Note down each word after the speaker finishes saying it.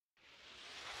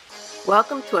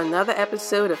Welcome to another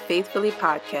episode of Faithfully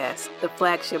Podcast, the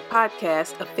flagship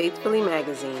podcast of Faithfully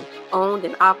Magazine, owned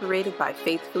and operated by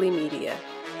Faithfully Media.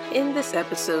 In this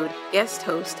episode, guest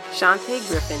host Shantae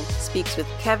Griffin speaks with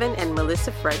Kevin and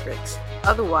Melissa Fredericks,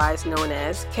 otherwise known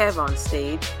as Kev on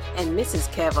Stage and Mrs.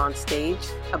 Kev on Stage,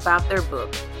 about their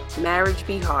book, Marriage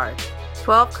Be Hard,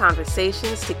 12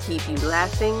 Conversations to Keep You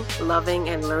Laughing, Loving,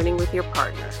 and Learning with Your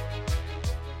Partner.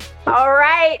 All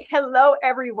right. Hello,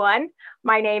 everyone.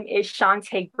 My name is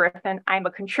Shantae Griffin. I'm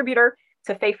a contributor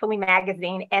to Faithfully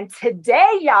Magazine. And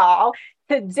today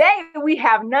we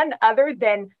have none other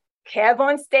than Kev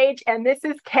on Stage. And this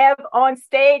is Kev on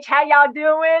Stage. How y'all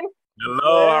doing?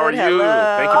 Hello, how are you?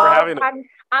 Thank you for having us.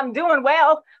 I'm doing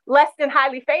well. Less than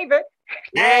highly favored.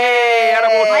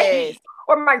 Hey!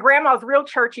 Or my grandma's real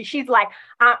churchy. She's like,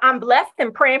 I'm blessed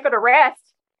and praying for the rest.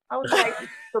 I was like,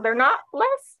 so they're not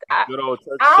blessed? Good old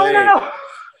church I don't know.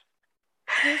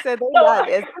 He said they're not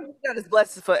as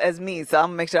blessed as me, so I'm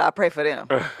gonna make sure I pray for them.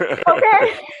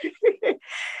 Okay.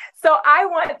 So I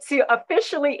want to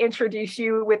officially introduce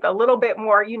you with a little bit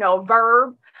more,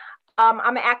 verb. I'm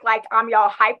gonna act like I'm y'all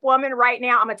hype woman right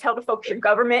now. I'm gonna tell the folks your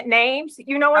government names.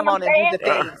 You know what I'm saying?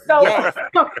 So, yes.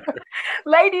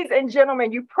 Ladies and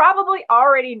gentlemen, you probably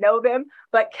already know them,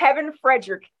 but Kevin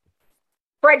Fredericks,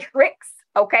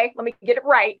 okay, let me get it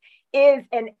right, is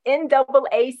an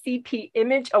NAACP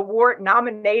Image Award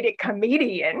nominated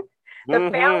comedian, the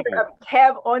founder of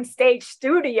Kev on Stage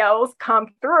Studios, come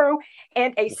through,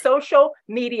 and a social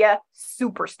media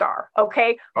superstar,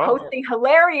 okay? Posting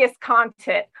hilarious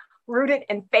content rooted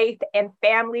in faith and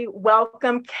family.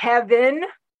 Welcome, Kevin.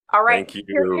 All right, Thank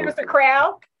you. Here's the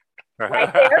crowd.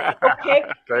 Right there. Okay.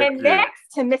 And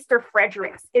next to Mr.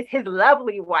 Fredericks is his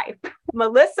lovely wife,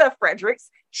 Melissa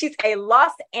Fredericks. She's a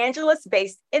Los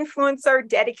Angeles-based influencer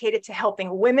dedicated to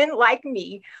helping women like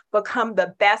me become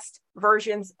the best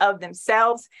versions of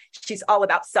themselves. She's all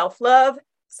about self-love,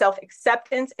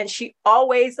 self-acceptance, and she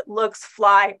always looks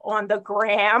fly on the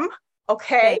gram.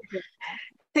 Okay.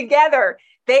 Together,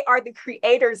 they are the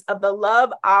creators of the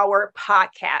Love Hour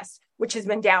podcast, which has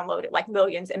been downloaded like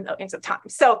millions and millions of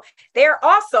times. So they're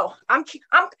also,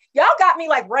 y'all got me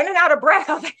like running out of breath.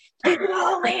 I was like, get it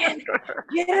all in,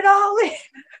 get it all in.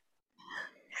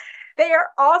 They are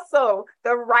also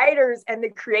the writers and the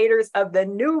creators of the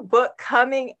new book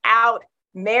coming out,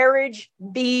 Marriage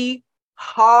Be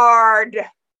Hard.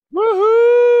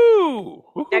 Woohoo!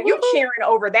 Now you cheering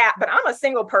over that, but I'm a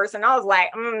single person. I was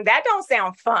like, that don't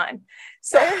sound fun.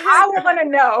 So I want to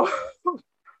know,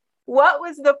 what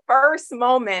was the first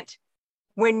moment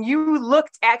when you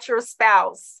looked at your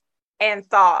spouse and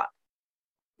thought,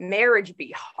 marriage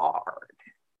be hard?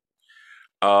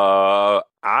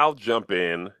 I'll jump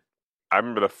in. I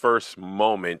remember the first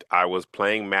moment I was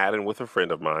playing Madden with a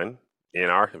friend of mine in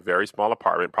our very small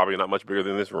apartment, probably not much bigger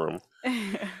than this room.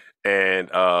 And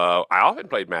I often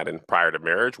played Madden prior to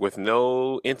marriage with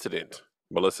no incident.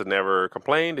 Melissa never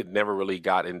complained. It never really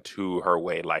got into her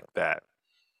way like that.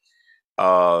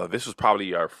 This was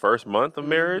probably our first month of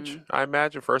marriage, I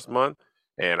imagine, first month.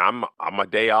 And I'm on my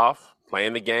day off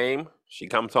playing the game. She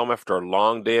comes home after a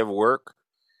long day of work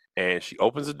and she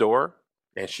opens the door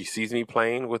and she sees me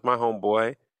playing with my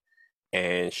homeboy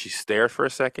and she stares for a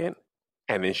second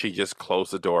and then she just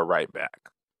closed the door right back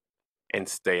and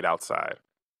stayed outside.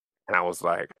 And I was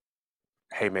like,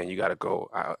 hey man, you gotta go.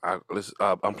 Let's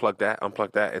unplug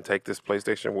that and take this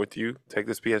PlayStation with you, take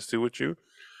this PS2 with you. And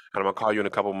I'm gonna call you in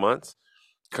a couple months.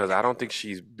 Because I don't think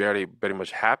she's very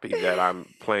much happy that I'm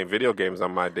playing video games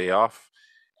on my day off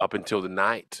up until the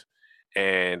night.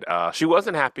 And she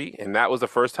wasn't happy. And that was the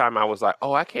first time I was like,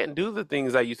 oh, I can't do the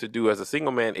things I used to do as a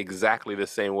single man exactly the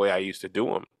same way I used to do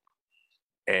them.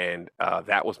 And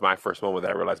that was my first moment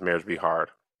that I realized marriage be hard.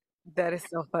 That is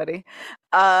so funny.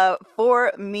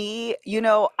 For me,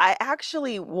 I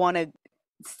actually want to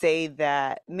say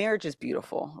that marriage is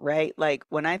beautiful, right? Like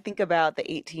when I think about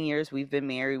the 18 years we've been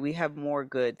married, we have more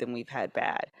good than we've had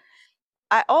bad.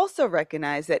 I also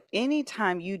recognize that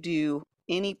anytime you do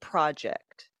any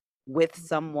project with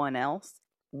someone else,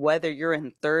 whether you're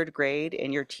in third grade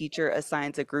and your teacher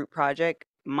assigns a group project,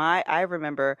 I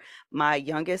remember my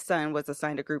youngest son was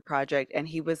assigned a group project and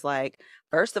he was like,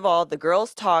 first of all, the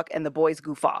girls talk and the boys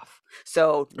goof off.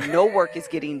 So no work is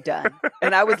getting done.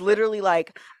 And I was literally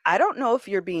like, I don't know if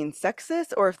you're being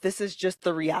sexist or if this is just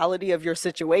the reality of your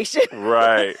situation.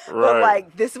 Right. But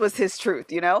like, this was his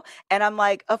truth, And I'm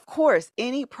like, of course,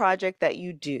 any project that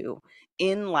you do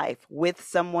in life with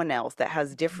someone else that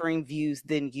has differing views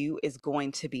than you is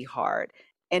going to be hard.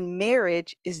 And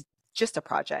marriage is just a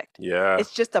project. Yeah.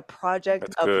 It's just a project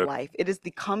That's of good. life. It is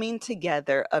the coming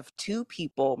together of two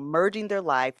people merging their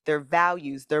life, their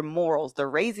values, their morals, the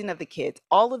raising of the kids,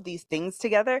 all of these things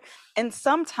together. And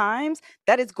sometimes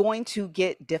that is going to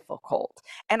get difficult.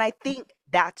 And I think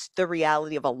that's the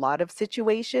reality of a lot of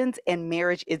situations. And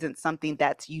marriage isn't something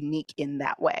that's unique in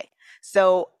that way.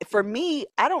 So for me,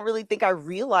 I don't really think I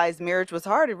realized marriage was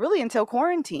hard really until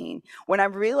quarantine, when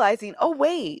I'm realizing, oh,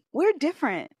 wait, we're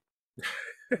different.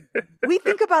 We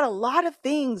think about a lot of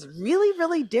things really,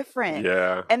 really different.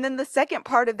 Yeah. And then the second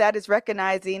part of that is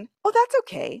recognizing, oh, that's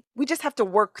okay. We just have to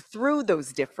work through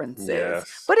those differences.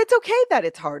 Yes. But it's okay that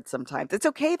it's hard sometimes. It's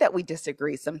okay that we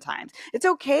disagree sometimes. It's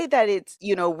okay that it's,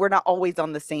 we're not always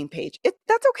on the same page.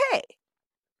 That's okay.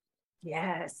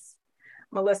 Yes.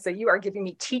 Melissa, you are giving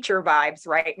me teacher vibes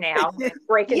right now,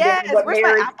 breaking Yes, down what where's my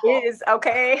marriage apple? is,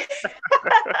 okay?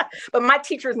 But my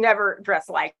teachers never dressed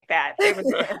like that. They would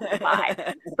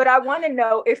vibe. But I want to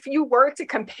know, if you were to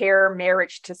compare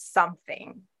marriage to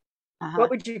something, what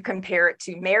would you compare it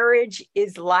to? Marriage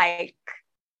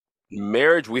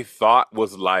we thought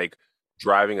was like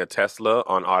driving a Tesla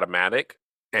on automatic,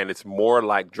 and it's more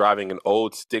like driving an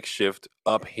old stick shift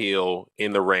uphill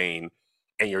in the rain,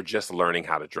 and you're just learning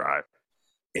how to drive.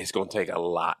 It's going to take a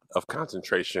lot of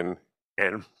concentration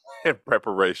and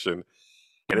preparation.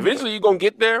 And eventually you're going to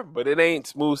get there, but it ain't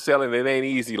smooth sailing. It ain't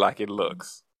easy like it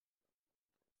looks.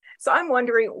 So I'm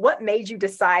wondering, what made you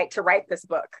decide to write this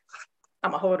book?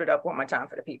 I'm going to hold it up one more time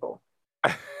for the people.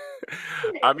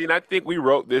 I mean, I think we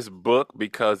wrote this book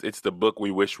because it's the book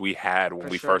we wish we had when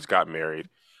we first got married.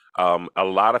 A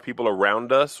lot of people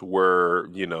around us were,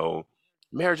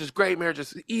 marriage is great. Marriage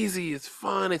is easy. It's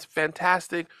fun. It's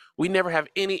fantastic. We never have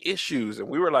any issues. And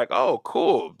we were like, oh,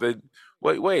 cool.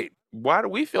 Wait. Why do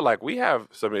we feel like we have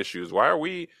some issues? Why are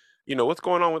we, what's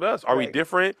going on with us? Are we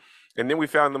different? And then we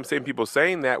found them same people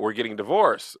saying that we're getting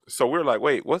divorced. So we were like,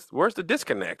 wait, where's the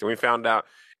disconnect? And we found out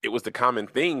it was the common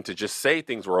thing to just say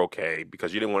things were okay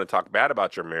because you didn't want to talk bad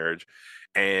about your marriage.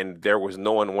 And there was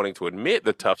no one wanting to admit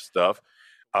the tough stuff.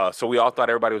 So we all thought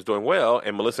everybody was doing well,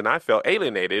 and Melissa and I felt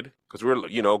alienated because we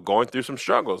were, going through some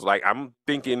struggles. Like, I'm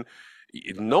thinking,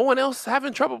 no one else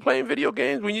having trouble playing video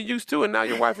games when you used to, and now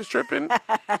your wife is tripping.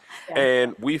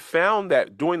 And we found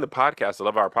that doing the podcast, I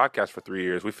love our podcast for 3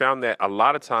 years, we found that a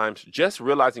lot of times just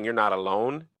realizing you're not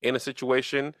alone in a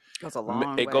situation goes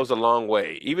a long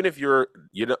way. Even if you're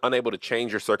unable to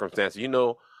change your circumstances,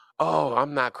 oh,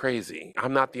 I'm not crazy.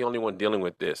 I'm not the only one dealing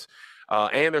with this.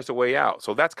 And there's a way out.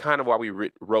 So that's kind of why we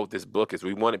wrote this book, is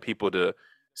we wanted people to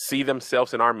see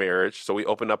themselves in our marriage. So we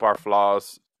opened up our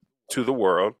flaws to the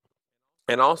world.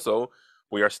 And also,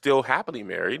 we are still happily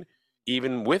married,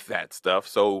 even with that stuff.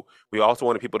 So we also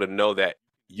wanted people to know that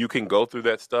you can go through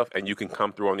that stuff and you can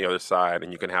come through on the other side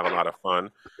and you can have a lot of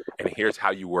fun. And here's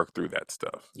how you work through that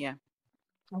stuff. Yeah.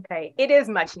 Okay. It is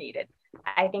much needed.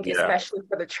 I think especially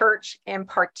for the church, and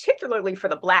particularly for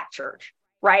the Black church.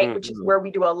 Right? Mm-hmm. Which is where we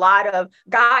do a lot of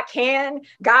God can,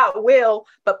 God will,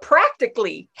 but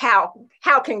practically, how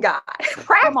can God?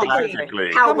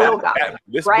 Practically, how will God?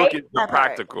 This right? book is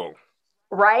practical.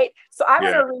 Right? So I'm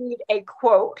going to read a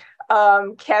quote.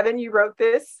 Kevin, you wrote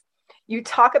this. You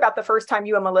talk about the first time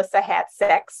you and Melissa had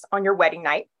sex on your wedding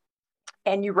night.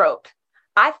 And you wrote,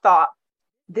 I thought,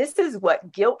 this is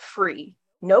what guilt-free,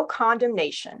 no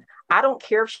condemnation, I don't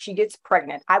care if she gets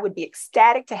pregnant, I would be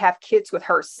ecstatic to have kids with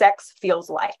her, sex feels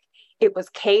like. It was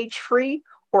cage-free,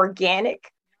 organic,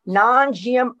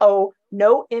 non-GMO,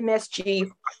 no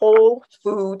MSG, whole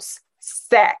foods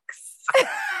sex.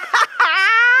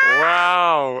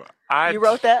 Wow. You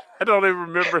wrote that? I don't even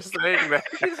remember saying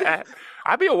that.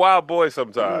 I'd be a wild boy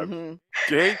sometimes. Mm-hmm.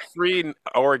 Cage-free,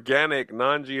 organic,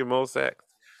 non-GMO sex.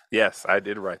 Yes, I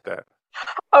did write that.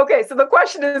 Okay, so the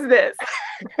question is this.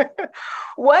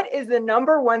 What is the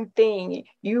number one thing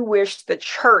you wish the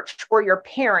church or your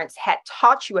parents had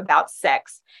taught you about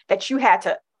sex that you had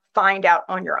to find out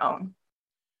on your own?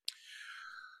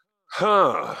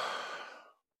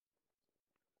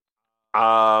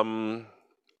 I'm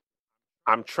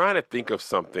trying to think of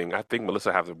something. I think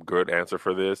Melissa has a good answer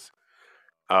for this.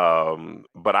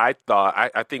 But I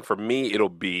think for me, it'll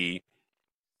be,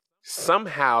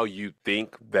 somehow you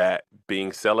think that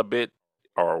being celibate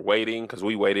or waiting, because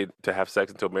we waited to have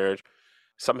sex until marriage,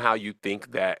 somehow you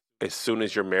think that as soon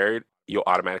as you're married, you'll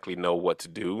automatically know what to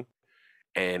do.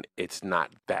 And it's not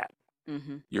that.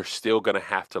 Mm-hmm. You're still going to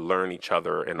have to learn each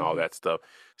other and all that stuff.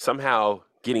 Somehow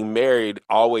getting married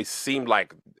always seemed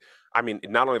like,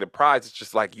 not only the prize, it's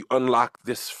just like you unlock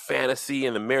this fantasy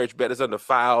and the marriage bed is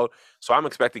undefiled. So I'm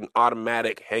expecting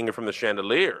automatic hanging from the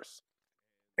chandeliers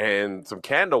and some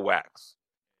candle wax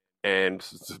and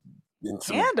and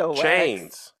some Candle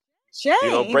chains.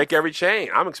 Chains? Break every chain.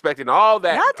 I'm expecting all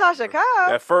that. Not Tasha Cobb.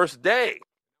 That first day.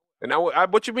 And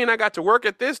what you mean I got to work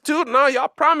at this too? No, y'all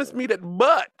promised me that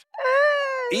butt.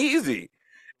 Easy.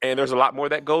 And there's a lot more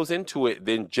that goes into it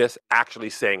than just actually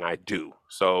saying I do.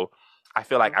 So I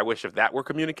feel like I wish if that were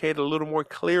communicated a little more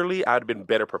clearly, I'd have been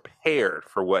better prepared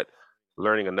for what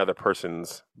learning another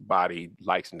person's body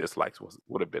likes and dislikes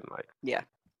would have been like. Yeah.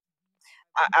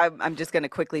 I'm just going to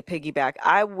quickly piggyback.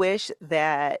 I wish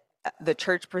that the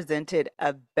church presented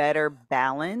a better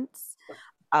balance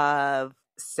of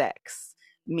sex,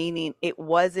 meaning it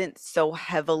wasn't so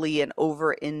heavily and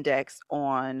over-indexed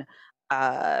on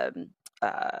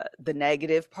the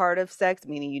negative part of sex,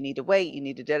 meaning you need to wait, you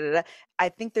need to da-da-da. I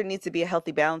think there needs to be a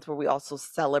healthy balance where we also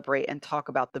celebrate and talk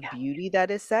about the beauty that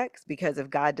is sex, because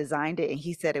if God designed it and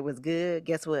he said it was good,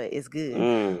 guess what? It's good.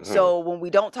 Mm-hmm. So when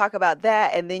we don't talk about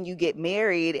that and then you get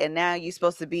married and now you're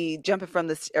supposed to be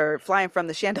flying from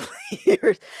the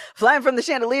chandeliers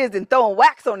and throwing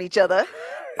wax on each other.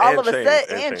 All of a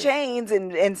sudden, and chains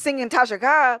and singing Tasha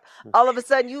Cobb, all of a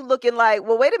sudden you looking like,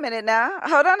 well, wait a minute now.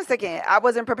 Hold on a second. I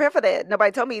wasn't prepared for that.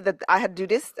 Nobody told me that I had to do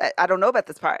this. I don't know about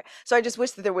this part. So I just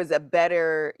wish that there was a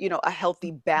better, a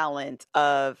healthy balance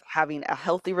of having a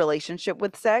healthy relationship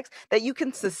with sex that you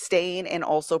can sustain and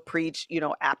also preach,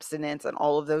 abstinence and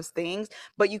all of those things,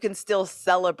 but you can still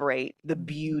celebrate the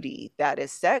beauty that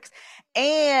is sex.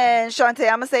 And Shantae,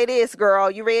 I'm going to say this,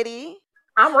 girl. You ready?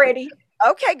 I'm ready.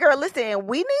 Okay, girl, listen,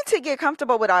 we need to get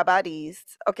comfortable with our bodies,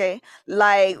 okay?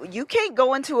 Like, you can't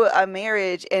go into a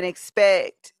marriage and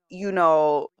expect,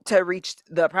 to reach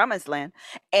the promised land,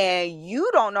 and you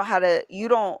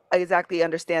don't exactly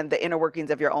understand the inner workings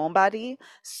of your own body.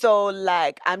 So,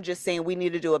 like, I'm just saying we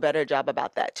need to do a better job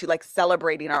about that, too, like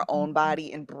celebrating our own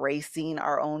body, embracing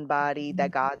our own body that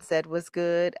God said was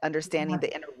good, understanding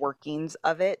the inner workings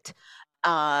of it.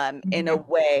 In a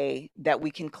way that we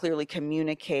can clearly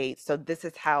communicate. So this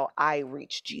is how I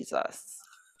reach Jesus.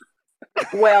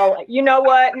 Well, you know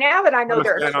what? Now that I know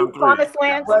there are two promised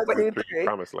lands.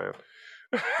 Promised land.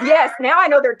 Yes, now I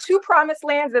know there are two promised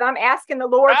lands that I'm asking the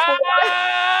Lord for.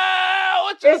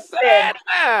 What you said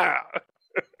now?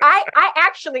 I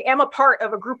actually am a part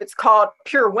of a group. It's called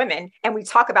Pure Women, and we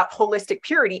talk about holistic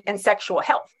purity and sexual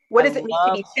health. What does it mean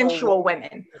to be sensual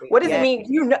women? What does it mean?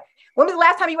 When was the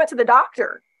last time you went to the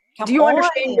doctor? Do you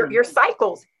understand your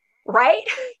cycles, right?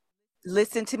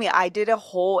 Listen to me. I did a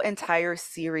whole entire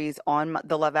series on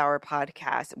the Love Hour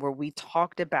podcast where we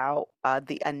talked about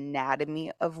the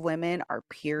anatomy of women, our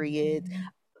periods,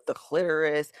 the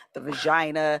clitoris, the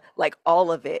vagina, like all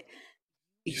of it.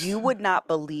 You would not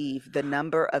believe the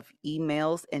number of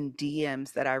emails and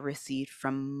DMs that I received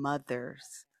from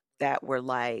mothers that were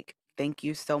like, thank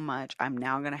you so much. I'm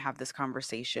now going to have this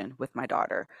conversation with my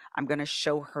daughter. I'm going to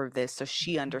show her this so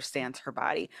she understands her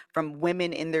body. From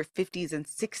women in their 50s and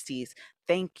 60s,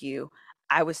 thank you.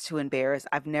 I was too embarrassed.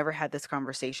 I've never had this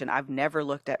conversation. I've never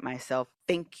looked at myself.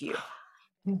 Thank you.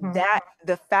 That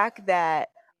the fact that,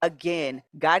 again,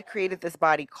 God created this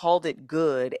body, called it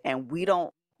good, and we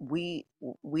don't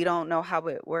know how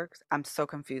it works. I'm so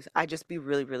confused. I just be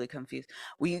really, really confused.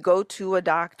 When you go to a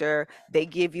doctor, they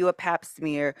give you a pap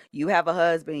smear. You have a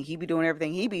husband. He be doing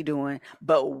everything he be doing,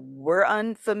 but we're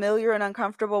unfamiliar and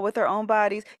uncomfortable with our own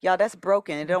bodies. Y'all, that's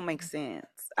broken. It don't make sense.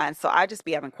 And so I just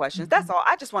be having questions. That's all.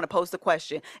 I just want to pose the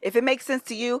question. If it makes sense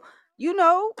to you,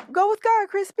 go with God,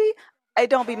 Crispy.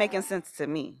 It don't be making sense to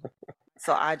me.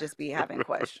 So I just be having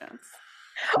questions.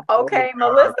 Okay,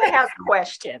 Melissa has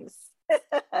questions.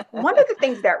 One of the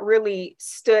things that really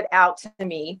stood out to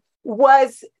me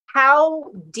was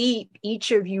how deep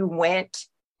each of you went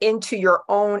into your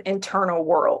own internal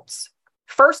worlds.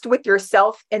 First with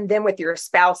yourself, and then with your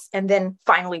spouse, and then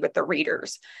finally with the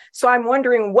readers. So I'm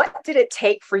wondering, what did it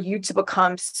take for you to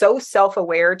become so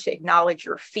self-aware to acknowledge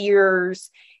your fears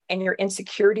and your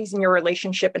insecurities in your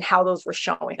relationship and how those were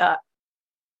showing up?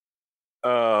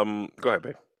 Go ahead,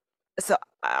 babe. So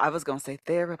I was going to say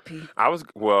therapy.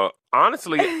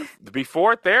 Honestly,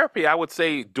 before therapy, I would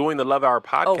say doing the Love Hour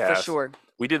podcast. Oh, for sure.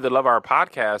 We did the Love Hour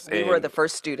podcast. We were the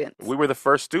first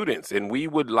students. And we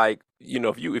would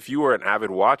if you were an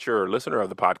avid watcher or listener of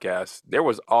the podcast, there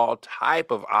was all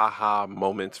type of aha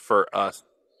moments for us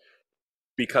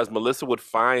because Melissa would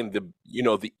find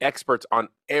the experts on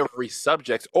every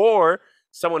subject or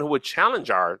someone who would challenge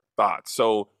our thoughts.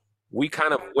 So we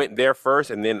kind of went there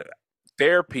first, and then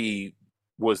therapy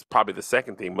was probably the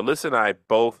second thing. Melissa and I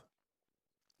both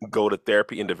go to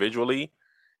therapy individually,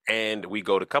 and we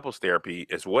go to couples therapy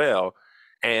as well.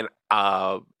 And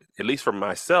at least for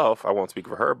myself, I won't speak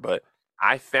for her, but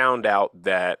I found out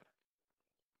that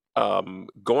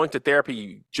going to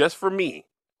therapy just for me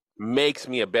makes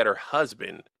me a better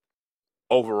husband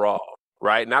overall,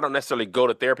 right? And I don't necessarily go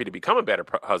to therapy to become a better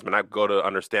husband. I go to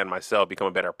understand myself, become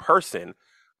a better person.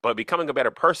 But becoming a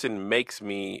better person makes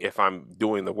me, if I'm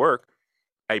doing the work,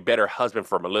 a better husband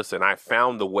for Melissa. And I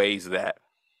found the ways that,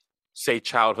 say,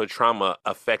 childhood trauma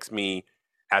affects me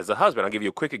as a husband. I'll give you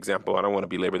a quick example. I don't want to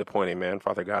belabor the point, amen.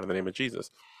 Father God, in the name of Jesus.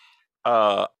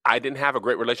 I didn't have a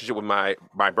great relationship with my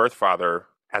birth father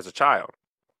as a child.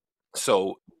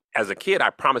 So as a kid,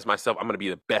 I promised myself I'm going to be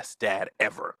the best dad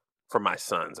ever for my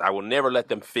sons. I will never let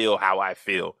them feel how I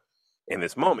feel in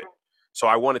this moment. So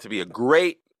I wanted to be a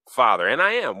great father, and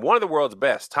I am one of the world's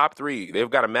best, top 3. They've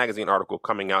got a magazine article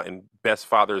coming out in Best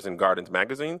Fathers in Gardens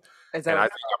magazine. And I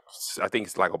think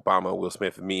it's like Obama, Will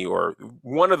Smith, me, or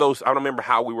one of those. I don't remember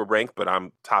how we were ranked, but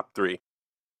I'm top 3.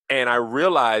 And I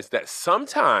realized that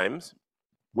sometimes,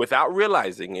 without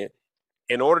realizing it,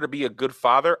 in order to be a good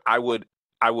father, I would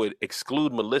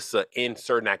exclude Melissa in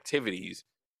certain activities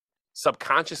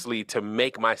subconsciously to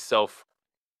make myself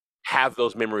have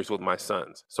those memories with my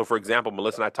sons. So, for example,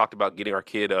 Melissa and I talked about getting our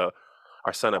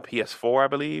son a PS4, I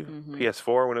believe,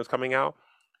 PS4 when it was coming out.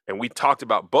 And we talked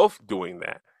about both doing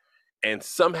that. And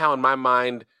somehow in my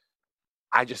mind,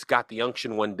 I just got the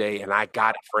unction one day and I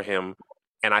got it for him.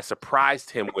 And I surprised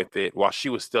him with it while she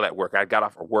was still at work. I got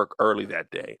off of work early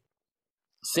that day.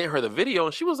 Sent her the video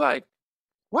and she was like,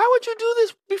 "Why would you do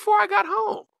this before I got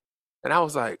home?" And I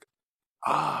was like,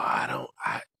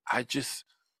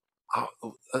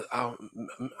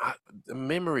 the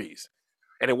memories.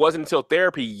 And it wasn't until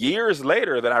therapy years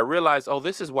later that I realized, oh,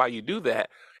 this is why you do that.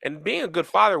 And being a good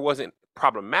father wasn't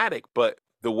problematic, but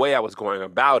the way I was going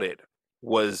about it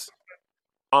was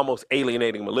almost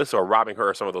alienating Melissa or robbing her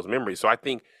of some of those memories. So I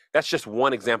think that's just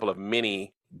one example of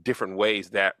many different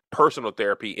ways that personal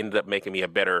therapy ended up making me a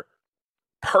better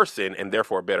person and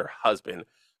therefore a better husband.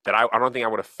 That I don't think I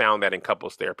would have found that in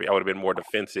couples therapy. I would have been more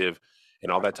defensive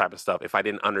and all that type of stuff if I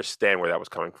didn't understand where that was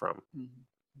coming from.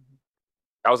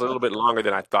 That was a little bit longer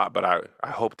than I thought, but I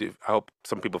hope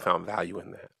some people found value in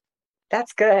that.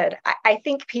 That's good. I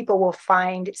think people will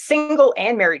find, single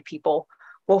and married people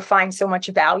will find so much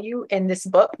value in this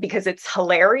book because it's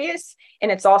hilarious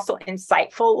and it's also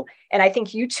insightful. And I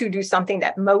think you two do something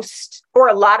that most or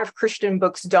a lot of Christian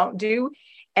books don't do.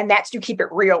 And that's you keep it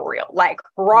real, like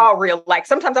raw, real. Like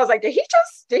sometimes I was like, did he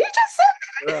just say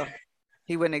that?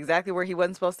 He went exactly where he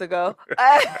wasn't supposed to go.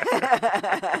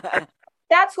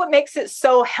 That's what makes it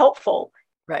so helpful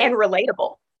and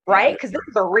relatable, right? Because this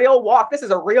is a real walk. This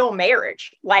is a real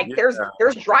marriage. Like there's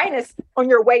dryness on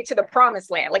your way to the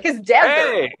promised land. Like it's desert.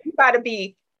 Hey. You got to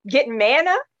be getting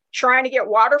manna, trying to get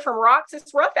water from rocks.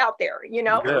 It's rough out there, you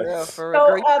know? Yes. For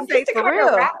real.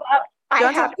 Wrap up,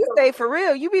 you stay for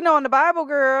real. You be knowing the Bible,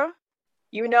 girl.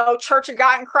 You know, Church of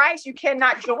God in Christ, you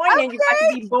cannot join in. You got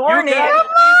to be born in.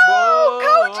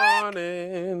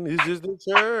 This is the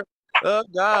Church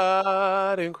of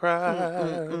God in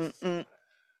Christ.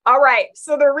 All right.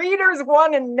 So the readers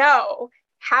want to know,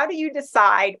 how do you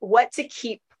decide what to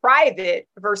keep private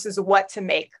versus what to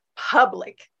make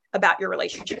public about your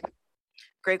relationship?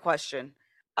 Great question.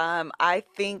 I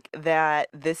think that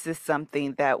this is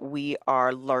something that we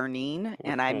are learning,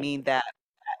 and I mean that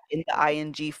in the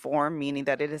ing form, meaning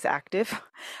that it is active.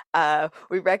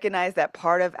 We recognize that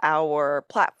part of our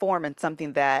platform and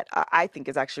something that I think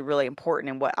is actually really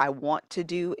important and what I want to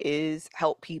do is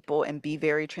help people and be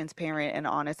very transparent and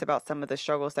honest about some of the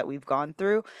struggles that we've gone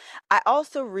through. I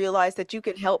also realize that you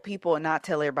can help people and not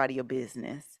tell everybody your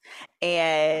business.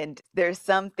 And there's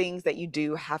some things that you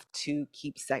do have to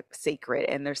keep sacred,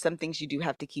 and there's some things you do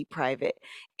have to keep private.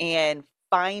 And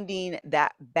finding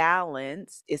that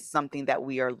balance is something that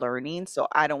we are learning. So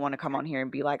I don't want to come on here and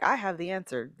be like, I have the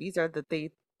answer. These are the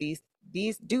these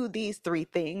 3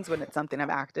 things when it's something I'm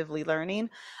actively learning.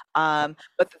 But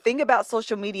the thing about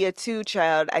social media too,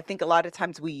 child, I think a lot of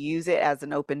times we use it as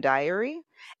an open diary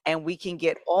and we can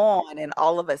get on and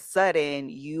all of a sudden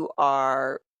you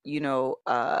are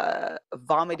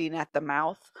vomiting at the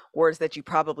mouth, words that you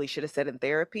probably should have said in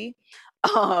therapy.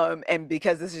 And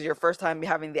because this is your first time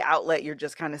having the outlet, you're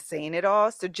just kind of saying it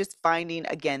all. So just finding,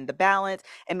 again, the balance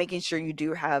and making sure you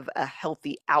do have a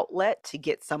healthy outlet to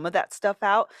get some of that stuff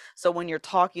out. So when you're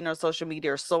talking on social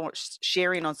media or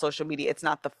sharing on social media, it's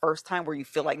not the first time where you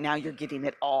feel like now you're getting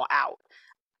it all out.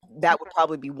 That would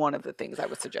probably be one of the things I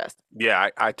would suggest. Yeah,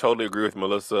 I totally agree with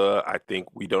Melissa. I think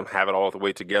we don't have it all the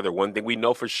way together. One thing we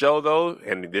know for sure, though,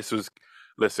 and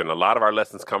listen, a lot of our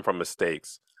lessons come from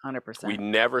mistakes. 100%. We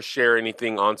never share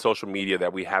anything on social media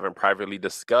that we haven't privately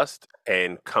discussed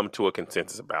and come to a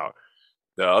consensus about.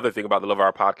 The other thing about the Love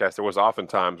Our podcast, there was often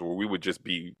times where we would just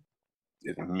be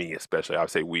me especially, I would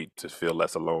say we to feel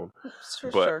less alone.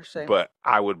 Sure. But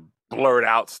I would blurt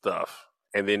out stuff,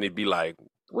 and then it'd be like,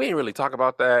 we ain't really talk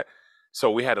about that. So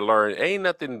we had to learn, ain't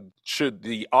nothing should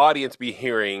the audience be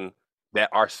hearing that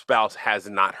our spouse has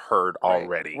not heard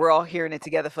already. We're all hearing it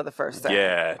together for the first time.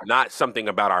 Yeah, not something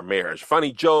about our marriage.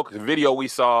 Funny joke, the video we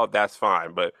saw, that's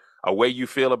fine. But a way you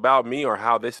feel about me or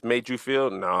how this made you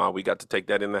feel, nah, we got to take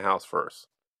that in the house first.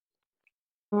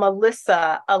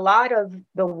 Melissa, a lot of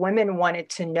the women wanted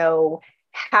to know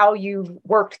how you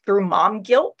worked through mom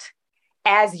guilt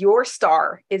as your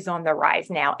star is on the rise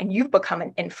now and you've become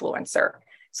an influencer.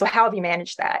 So how have you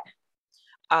managed that?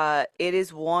 It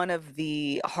is one of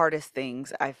the hardest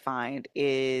things I find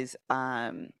is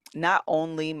not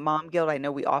only mom guilt, I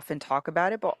know we often talk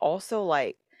about it, but also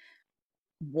like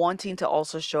wanting to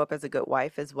also show up as a good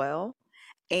wife as well,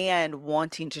 and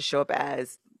wanting to show up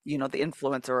as, the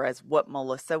influencer, as what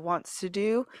Melissa wants to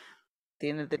do. At the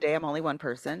end of the day, I'm only one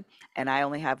person and I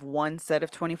only have one set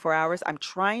of 24 hours. I'm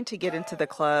trying to get into the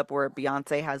club where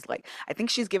Beyonce has I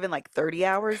think she's given 30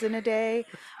 hours in a day.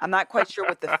 I'm not quite sure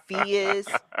what the fee is,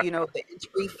 the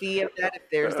entry fee of that, if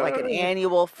there's an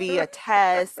annual fee, a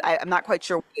test. I'm not quite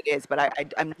sure what it is, but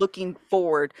I'm looking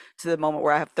forward to the moment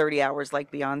where I have 30 hours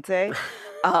like Beyonce.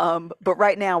 But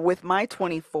right now with my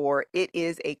 24, it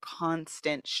is a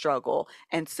constant struggle.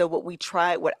 And so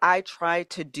what I try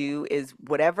to do is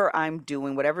whatever I'm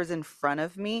doing, whatever's in front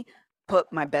of me,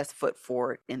 put my best foot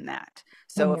forward in that.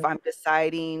 So if I'm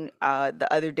deciding, the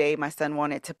other day, my son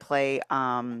wanted to play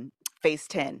Phase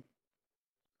 10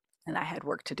 and I had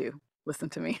work to do. Listen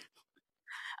to me.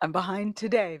 I'm behind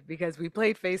today because we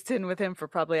played Phase 10 with him for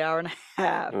probably an hour and a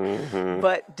half.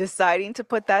 But deciding to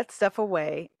put that stuff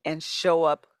away and show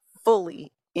up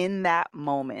fully in that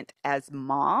moment as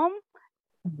mom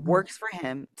works for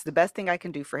him. It's the best thing I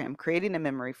can do for him, creating a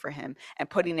memory for him and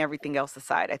putting everything else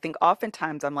aside. I think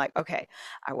oftentimes I'm like, okay,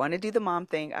 I want to do the mom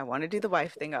thing. I want to do the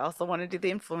wife thing. I also want to do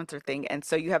the influencer thing. And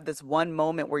so you have this one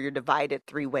moment where you're divided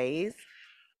 3 ways.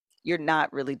 You're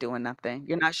not really doing nothing.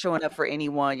 You're not showing up for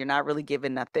anyone. You're not really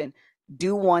giving nothing.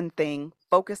 Do one thing,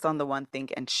 focus on the one thing,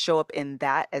 and show up in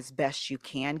that as best you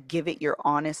can. Give it your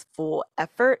honest, full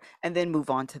effort, and then move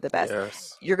on to the best.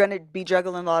 Yes. You're going to be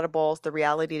juggling a lot of balls. The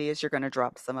reality is you're going to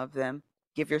drop some of them.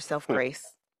 Give yourself grace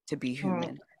to be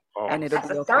human. And it'll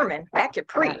be okay. Sermon. Back to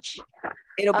preach.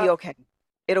 It'll be okay.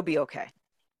 It'll be okay.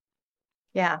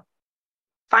 Yeah.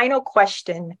 Final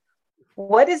question.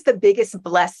 What is the biggest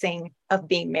blessing of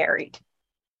being married?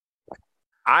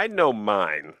 I know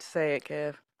mine. Say it,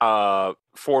 Kev.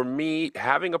 For me,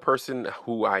 having a person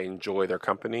who I enjoy their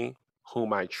company,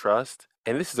 whom I trust,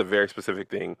 and this is a very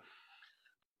specific thing.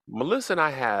 Melissa and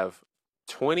I have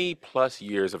 20 plus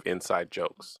years of inside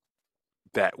jokes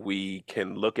that we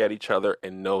can look at each other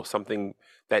and know something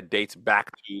that dates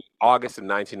back to August of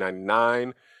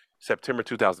 1999, September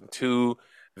 2002.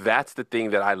 That's the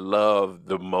thing that I love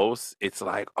the most. It's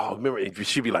like, oh, remember,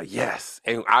 she'd be like, yes.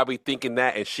 And I'll be thinking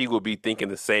that, and she will be thinking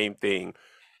the same thing.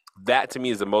 That to me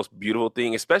is the most beautiful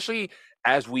thing, especially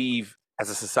as we've, as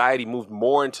a society, moved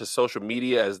more into social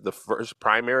media as the first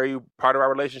primary part of our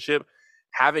relationship.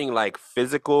 Having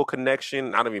physical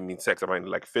connection, I don't even mean sex, I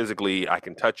mean physically, I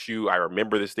can touch you, I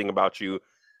remember this thing about you,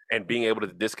 and being able to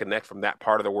disconnect from that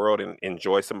part of the world and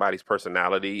enjoy somebody's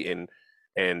personality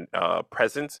and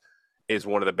presence is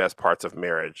one of the best parts of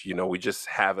marriage. We just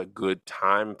have a good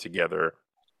time together.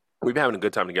 We've been having a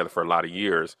good time together for a lot of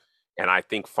years. And I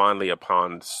think fondly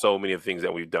upon so many of the things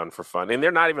that we've done for fun. And they're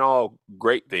not even all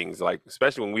great things,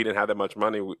 especially when we didn't have that much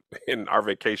money and our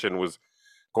vacation was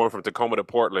going from Tacoma to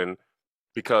Portland,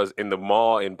 because in the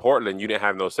mall in Portland, you didn't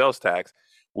have no sales tax.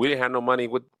 We didn't have no money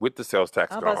with the sales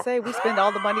tax. I was about to say, we spend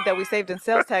all the money that we saved in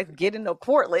sales tax getting to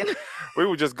Portland. We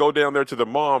would just go down there to the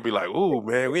mall and be like, ooh,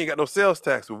 man, we ain't got no sales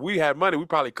tax. If we had money, we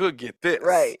probably could get this.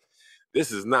 Right.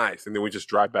 This is nice. And then we just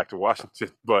drive back to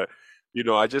Washington. But,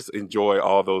 I just enjoy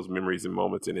all those memories and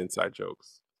moments and inside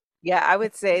jokes. Yeah, I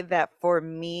would say that for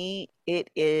me, it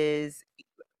is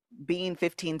being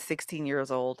 15, 16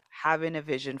 years old, having a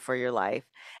vision for your life.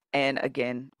 And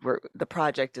again, the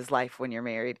project is life when you're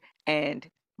married. And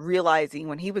realizing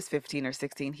when he was 15 or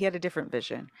 16, he had a different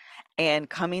vision. And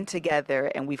coming together,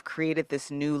 and we've created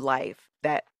this new life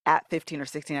that at 15 or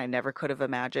 16, I never could have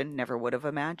imagined, never would have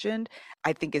imagined.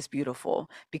 I think is beautiful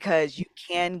because you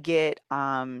can get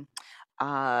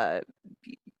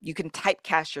you can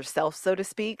typecast yourself, so to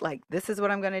speak, like this is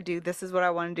what I'm going to do, this is what I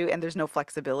want to do, and there's no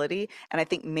flexibility. And I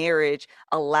think marriage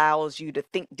allows you to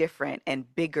think different and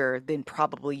bigger than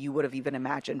probably you would have even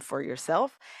imagined for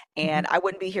yourself. And I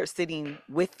wouldn't be here sitting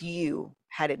with you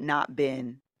had it not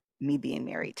been me being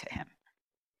married to him.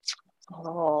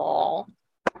 Oh,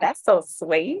 That's so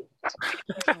sweet.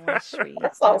 That's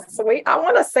so sweet. I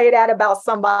want to say that about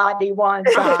somebody one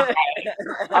time.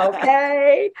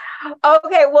 Okay.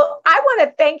 Well, I want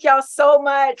to thank y'all so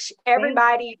much.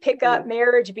 Everybody, pick up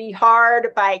Marriage Be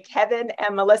Hard by Kevin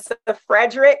and Melissa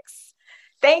Fredericks.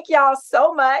 Thank y'all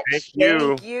so much. Thank you.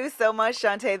 Thank you so much,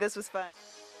 Shantae. This was fun.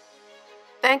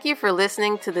 Thank you for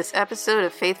listening to this episode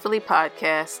of Faithfully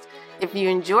Podcast. If you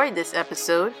enjoyed this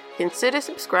episode, consider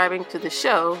subscribing to the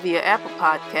show via Apple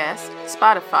Podcasts,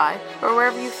 Spotify, or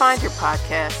wherever you find your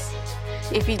podcasts.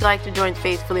 If you'd like to join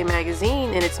Faithfully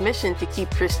Magazine in its mission to keep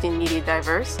Christian media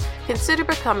diverse, consider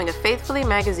becoming a Faithfully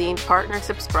Magazine Partner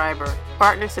Subscriber.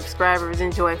 Partner subscribers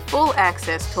enjoy full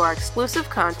access to our exclusive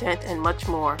content and much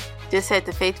more. Just head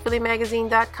to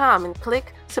faithfullymagazine.com and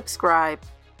click subscribe.